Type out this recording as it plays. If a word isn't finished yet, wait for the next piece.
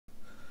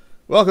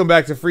Welcome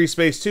back to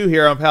Freespace 2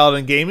 here on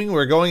Paladin Gaming.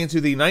 We're going into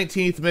the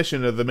 19th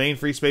mission of the main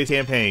Freespace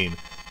campaign,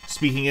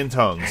 Speaking in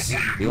Tongues.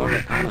 Your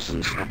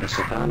reconnaissance of the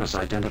Sathanas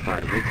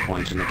identified weak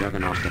points in the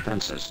Juggernaut's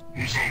defenses.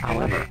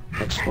 However,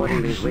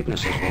 exploiting these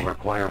weaknesses will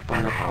require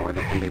firepower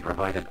that can be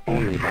provided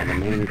only by the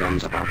main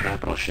guns of our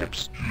capital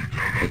ships.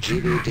 The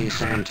GVD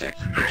Samtic,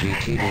 the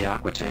GTVA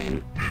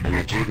Aquitaine, and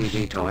the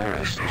GVD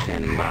Toeris are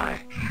standing by.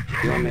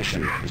 Your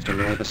mission is to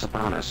lure the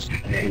Sathanas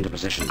into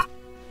position.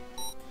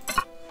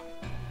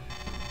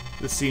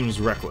 This seems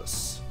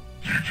reckless.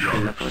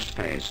 In the first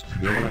phase,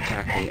 you will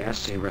attack the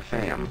SC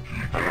Rephaim,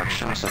 a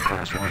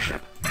Rakshasa-class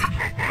warship.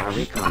 Our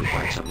recon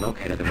flights have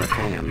located the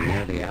Rephaim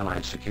near the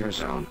Allied secure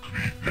zone.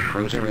 The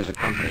cruiser is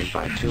accompanied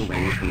by 2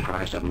 wings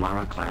comprised of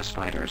Mara-class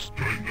fighters.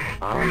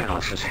 Our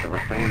analysis of the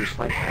Rephaim's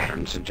flight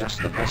pattern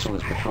suggests the vessel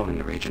is patrolling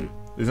the region.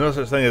 There's no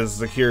such thing as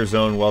a secure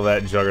zone while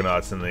that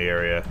Juggernaut's in the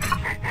area.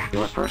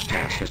 Your first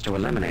task is to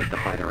eliminate the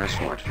fighter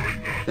escort.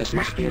 This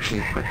must be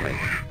achieved quickly,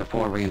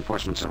 before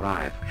reinforcements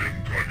arrive.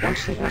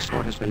 Once the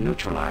escort has been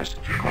neutralized,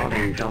 call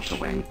in Delta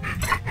Wing.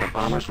 The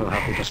bombers will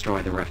help you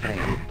destroy the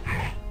Rephaim.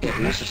 If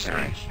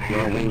necessary,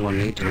 your wing will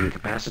need to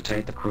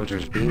incapacitate the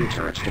cruiser's beam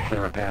turrets to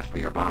clear a path for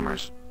your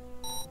bombers.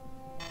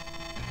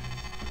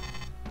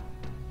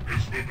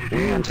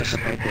 We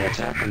anticipate the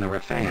attack on the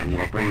Rephaim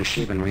will bring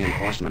Shivan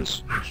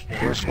reinforcements.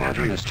 Your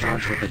squadron is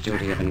charged with the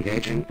duty of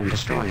engaging and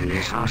destroying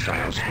these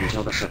hostiles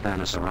until the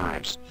Sathanas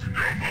arrives.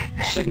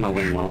 Sigma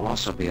Wing will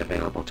also be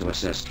available to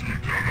assist,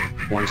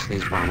 once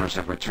these bombers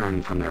have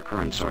returned from their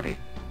current sortie.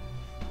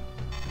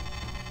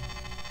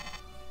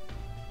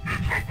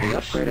 The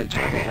upgraded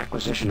target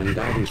acquisition and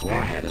guidance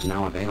warhead is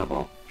now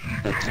available.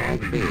 The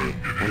Tag B,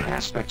 an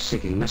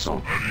aspect-seeking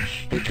missile,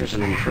 features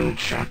an improved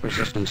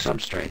shock-resistant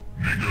substrate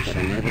that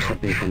enables the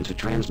beacon to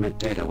transmit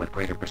data with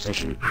greater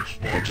precision.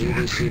 The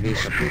GVCV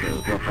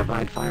Sapudu will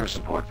provide fire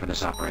support for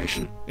this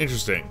operation.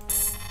 Interesting.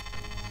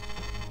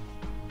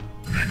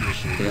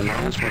 The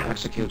Alliance will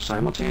execute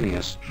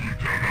simultaneous,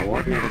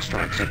 coordinated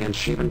strikes against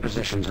Shivan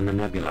positions in the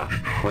nebula.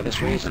 For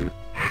this reason,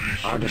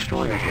 our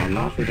destroyers will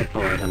not be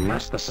deployed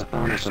unless the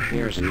Sathanas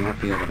appears in your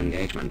field of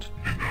engagement.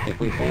 If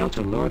we fail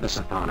to lure the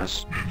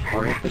Sathanas,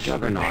 or if the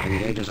Juggernaut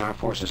engages our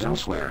forces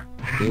elsewhere,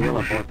 we will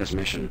abort this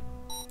mission.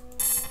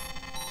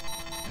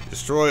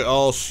 Destroy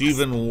all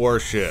Shivan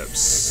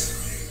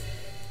warships.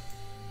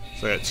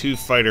 So I got 2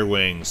 fighter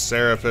wings,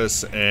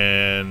 Seraphis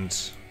and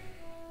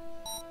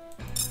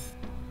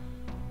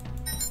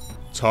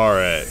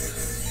Taret.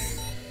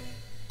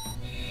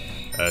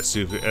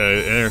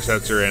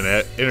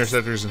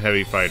 Interceptors and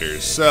heavy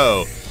fighters.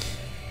 So,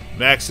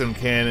 Maxim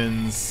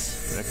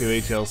cannons, active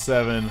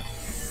HL7,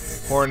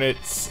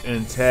 Hornets,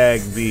 and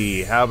Tag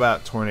B. How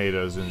about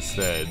tornadoes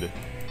instead?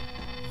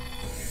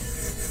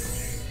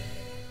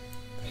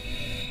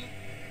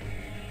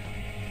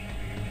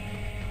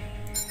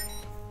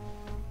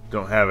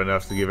 Don't have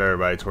enough to give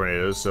everybody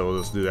tornadoes, so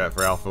we'll just do that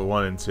for Alpha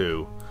 1 and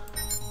 2.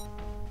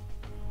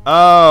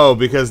 Oh,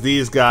 because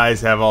these guys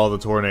have all the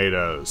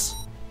tornadoes.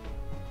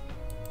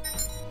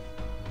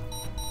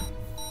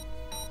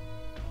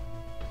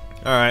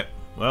 Alright,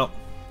 well,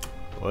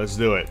 let's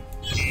do it.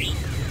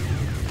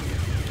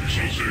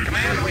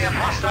 Command, we have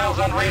hostiles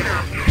on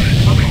radar,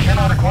 but we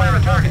cannot acquire a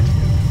target.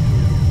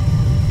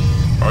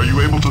 Are you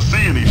able to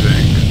see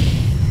anything?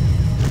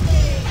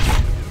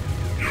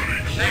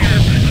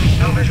 Negative.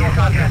 No visual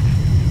contact.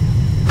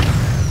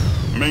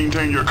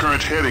 Maintain your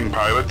current heading,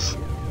 pilots.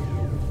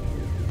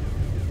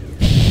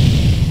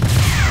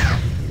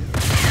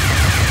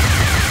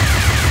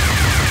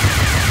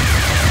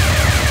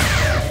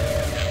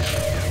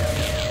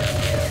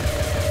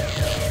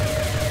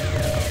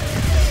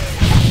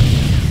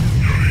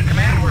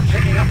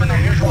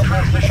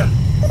 Transmission.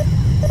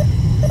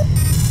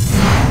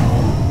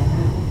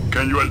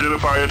 Can you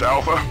identify it,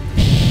 Alpha?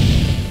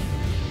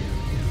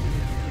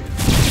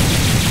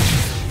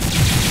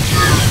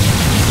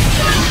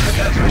 The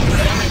transmission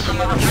is coming from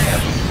the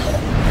Rephaim.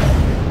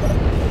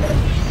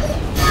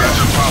 That's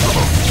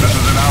impossible. This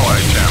is an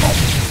allied channel.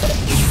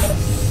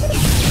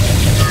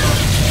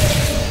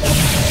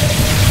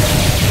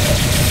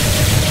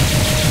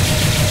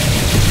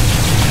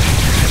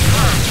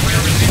 Confirmed. We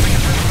are receiving a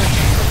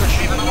transmission from the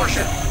Shivan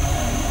warship.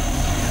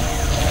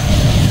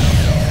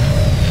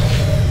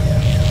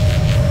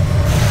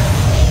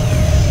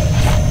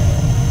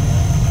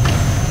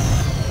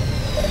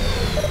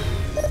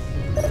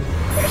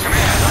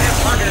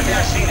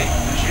 Iceni.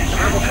 The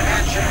rebel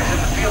command ship is in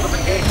the field of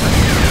engagement.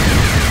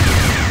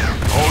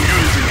 All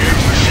units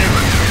engaged with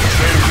Shivan.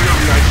 Stand clear of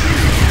the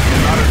Iceni. Do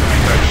not attack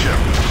that ship.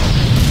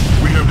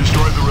 We have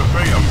destroyed the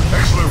Rephaim.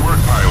 Excellent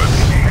work, pilots.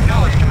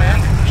 Acknowledge,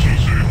 command.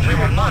 We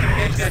will not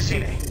engage the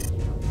Iceni.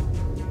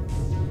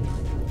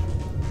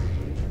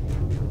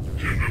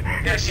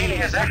 The Iceni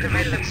has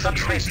activated its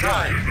subspace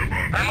drive.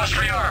 I must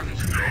rearm.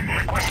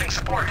 Requesting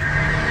support.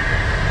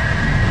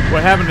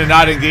 What happened to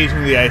not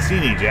engaging the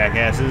Iceni,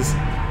 jackasses?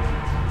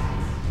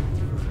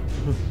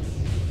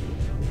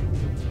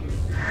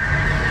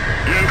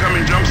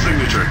 Incoming jump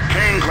signature.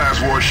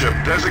 Kane-class warship.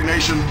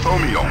 Designation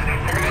Thomio.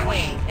 Enemy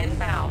wing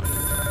inbound.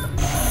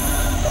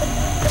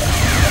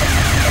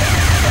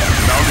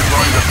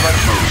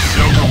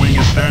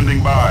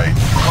 standing by.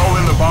 Call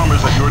in the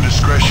bombers at your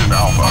discretion,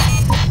 Alpha.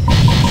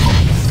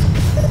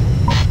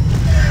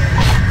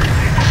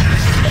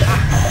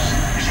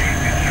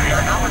 We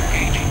are now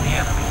engaging the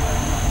enemy.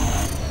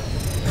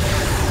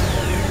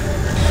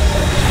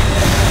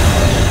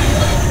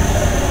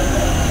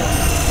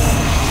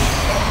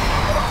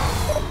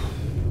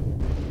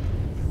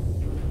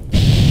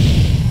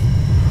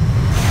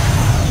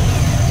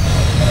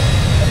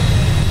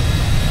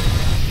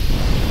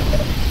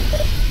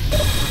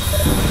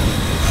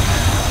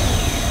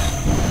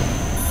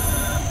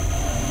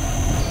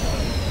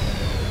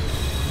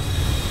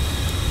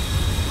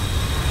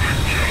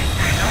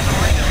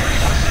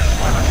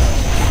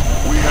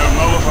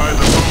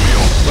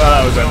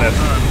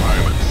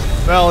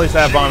 Well, at least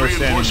I have bombers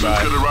standing Reinforcements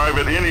by. could arrive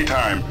at any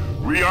time.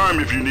 Rearm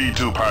if you need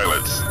to,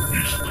 pilots.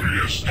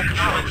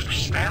 Acknowledged.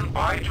 Stand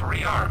by to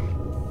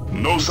rearm.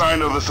 No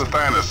sign of the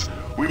Sathanas.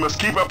 We must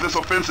keep up this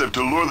offensive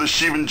to lure the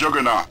Shivan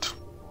juggernaut.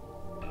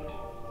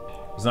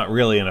 It's not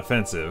really an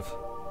offensive.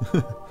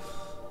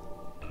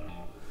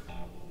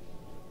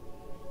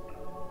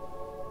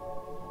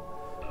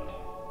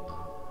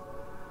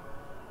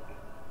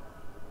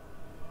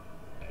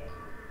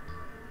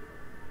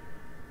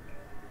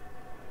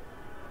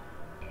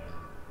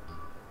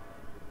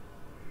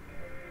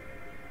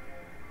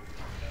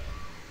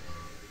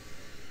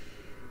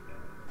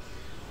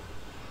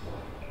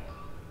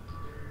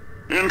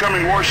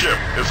 Incoming warship.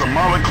 It's a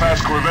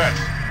Malik-class corvette.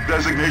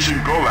 Designation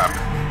Golap.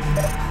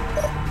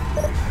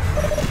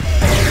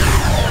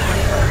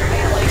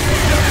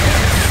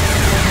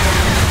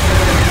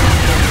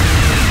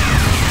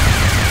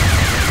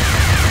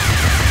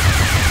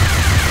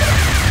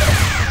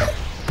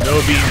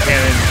 No beam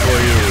cannons for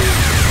you.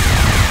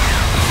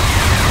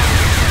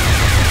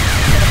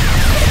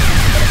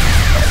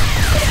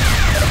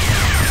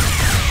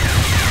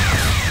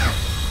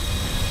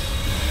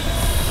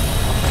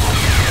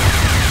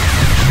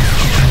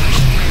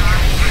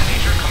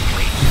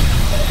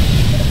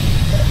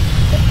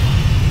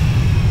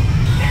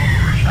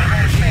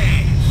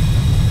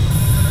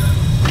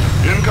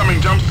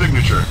 Incoming jump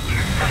signature.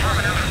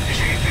 Affirmative.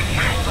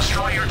 We will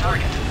destroy your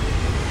target.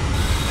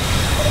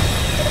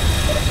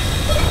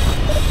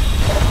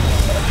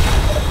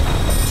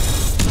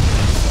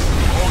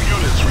 All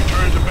units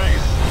return to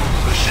base.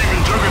 The Shivan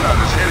juggernaut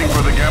is heading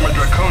for the Gamma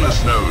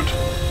Draconis node.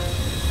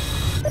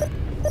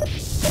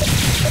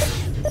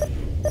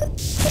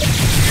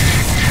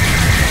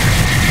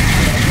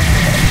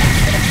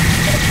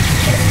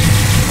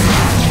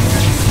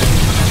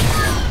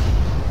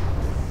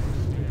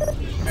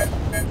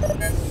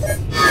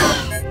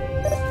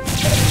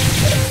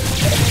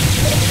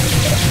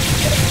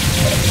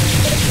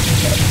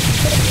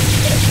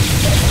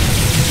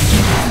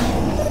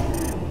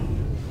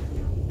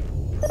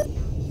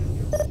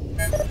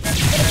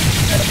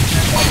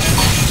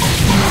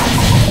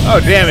 Oh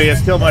damn, he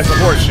just killed my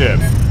support ship.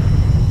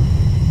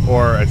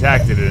 Or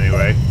attacked it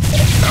anyway.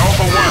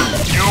 Alpha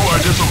 1, you are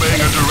disobeying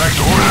a direct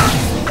order.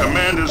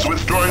 Command is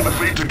withdrawing the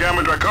fleet to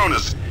Gamma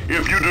Draconis.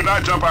 If you do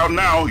not jump out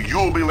now,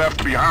 you'll be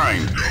left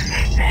behind.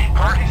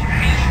 Party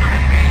engagement.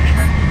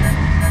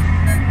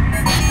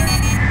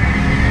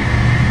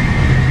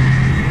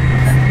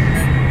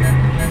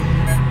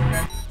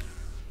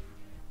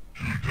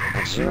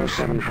 At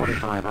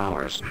 0745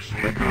 hours,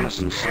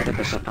 reconnaissance sighted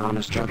the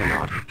Sathanas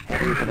juggernaut,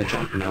 heading for the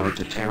jump node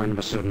to Terran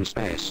Vasudan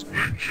space.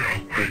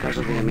 Because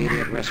of the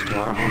immediate risk to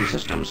our home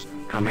systems,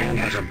 Command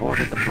has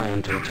aborted the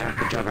plan to attack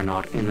the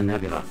juggernaut in the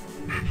nebula.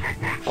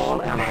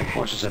 All Allied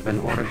forces have been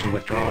ordered to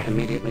withdraw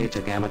immediately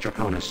to Gamma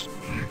Draconis.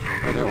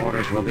 Further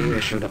orders will be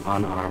issued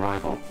upon our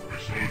arrival.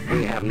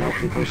 We have no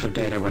conclusive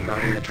data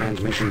regarding the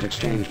transmissions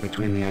exchanged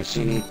between the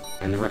Iceni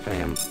and the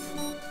Rephaim.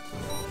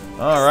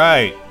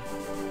 Alright.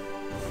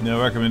 No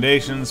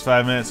recommendations,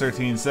 5 minutes,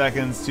 13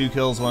 seconds, 2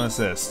 kills, 1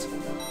 assist.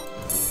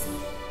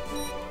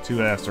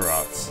 2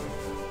 Astaroths.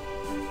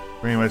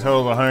 Bringing my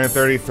total to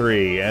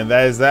 133. And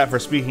that is that for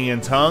Speaking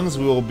in Tongues.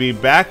 We will be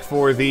back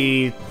for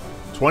the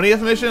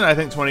 20th mission? I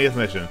think 20th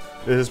mission.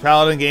 This is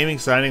Paladin Gaming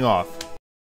signing off.